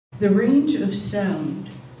The range of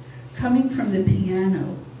sound coming from the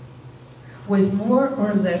piano was more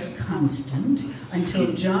or less constant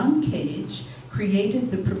until John Cage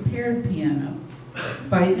created the prepared piano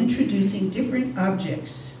by introducing different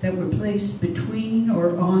objects that were placed between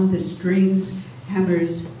or on the strings,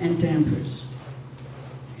 hammers, and dampers.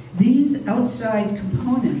 These outside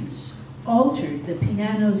components altered the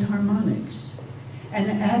piano's harmonics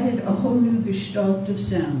and added a whole new gestalt of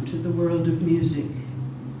sound to the world of music.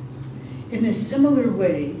 In a similar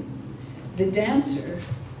way, the dancer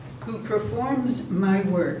who performs my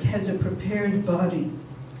work has a prepared body.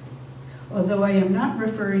 Although I am not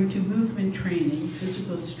referring to movement training,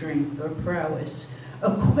 physical strength, or prowess,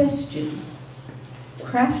 a question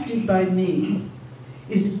crafted by me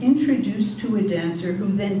is introduced to a dancer who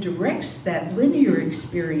then directs that linear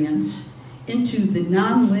experience into the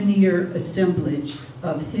nonlinear assemblage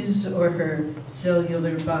of his or her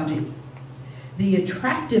cellular body. The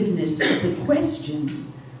attractiveness of the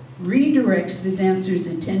question redirects the dancer's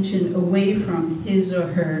attention away from his or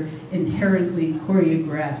her inherently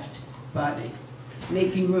choreographed body,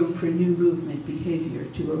 making room for new movement behavior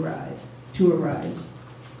to arise.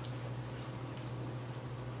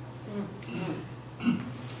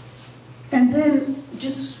 And then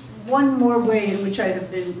just one more way in which I have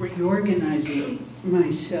been reorganizing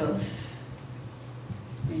myself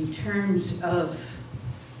in terms of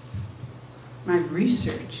my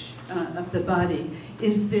research of the body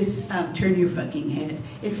is this turn your fucking head.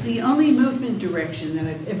 It's the only movement direction that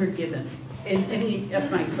I've ever given in any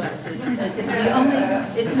of my classes.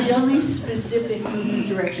 It's the only specific movement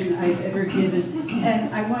direction I've ever given.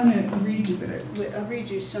 And I want to read you, but I'll read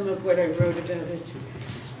you some of what I wrote about it.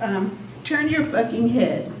 Turn your fucking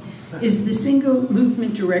head is the single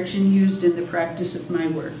movement direction used in the practice of my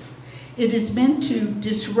work. It is meant to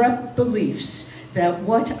disrupt beliefs that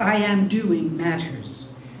what I am doing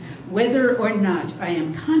matters, whether or not I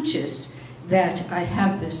am conscious that I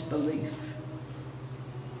have this belief.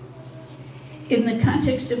 In the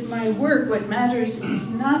context of my work, what matters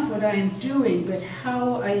is not what I am doing, but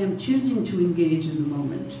how I am choosing to engage in the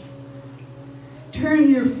moment. Turn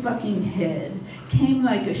your fucking head came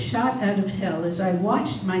like a shot out of hell as I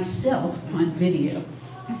watched myself on video.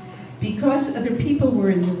 Because other people were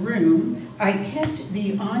in the room, I kept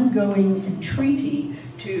the ongoing entreaty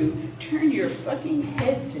to turn your fucking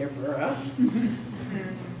head, Deborah.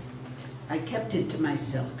 I kept it to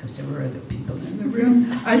myself because there were other people in the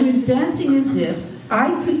room. I was dancing as if I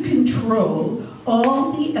could control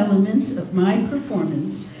all the elements of my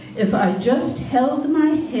performance if I just held my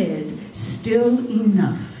head still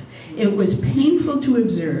enough. It was painful to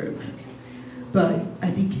observe, but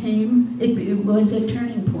it was a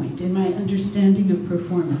turning point in my understanding of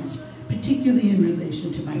performance, particularly in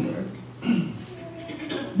relation to my work.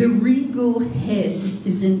 The regal head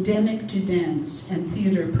is endemic to dance and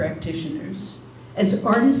theater practitioners. As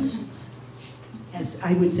artists, as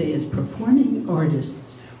I would say, as performing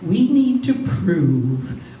artists, we need to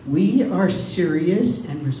prove we are serious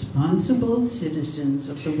and responsible citizens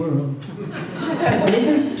of the world,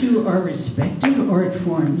 committed to our respective art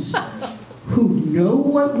forms, who know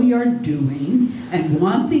what we are doing and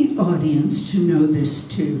want the audience to know this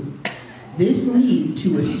too. This need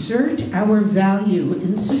to assert our value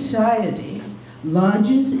in society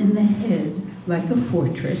lodges in the head like a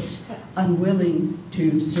fortress, unwilling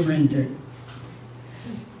to surrender.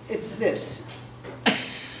 It's this.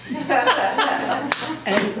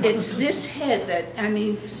 And it's this head that, I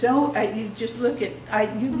mean, you just look at,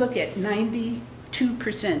 you look at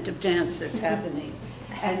 92% of dance that's happening.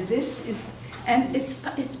 And this is, and it's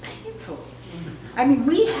painful. I mean,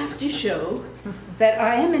 we have to show that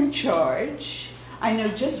I am in charge. I know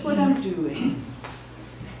just what I'm doing.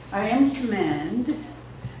 I am command.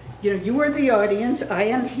 You know, you are the audience. I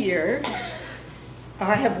am here.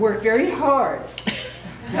 I have worked very hard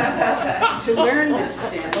to learn this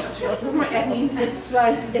dance. I mean, it's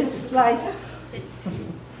like,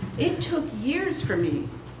 it took years for me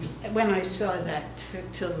when I saw that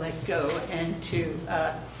to let go and to,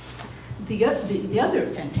 the other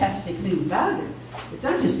fantastic thing about it, it's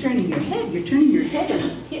not just turning your head, you're turning your head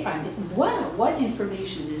and wow, what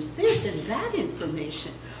information is this and that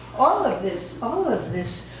information? All of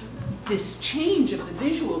this change of the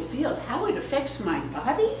visual field, how it affects my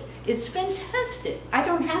body, it's fantastic. I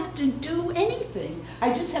don't have to do anything.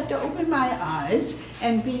 I just have to open my eyes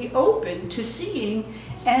and be open to seeing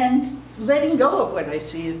and letting go of what I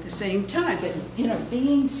see at the same time, but you know,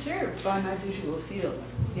 being served by my visual field.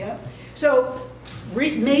 Yeah. So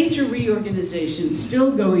major reorganization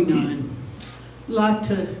still going on. Lot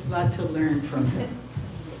to learn from it.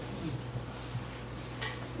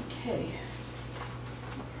 Okay.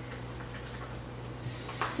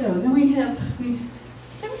 So then we have,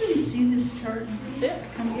 everybody see this chart? Yes.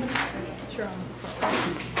 Come here. Sure.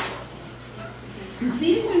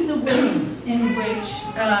 These are the ways in which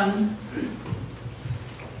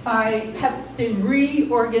I have been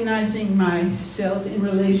reorganizing myself in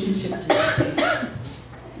relationship to space.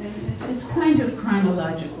 And it's kind of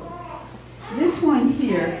chronological. This one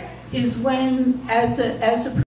here is when, as a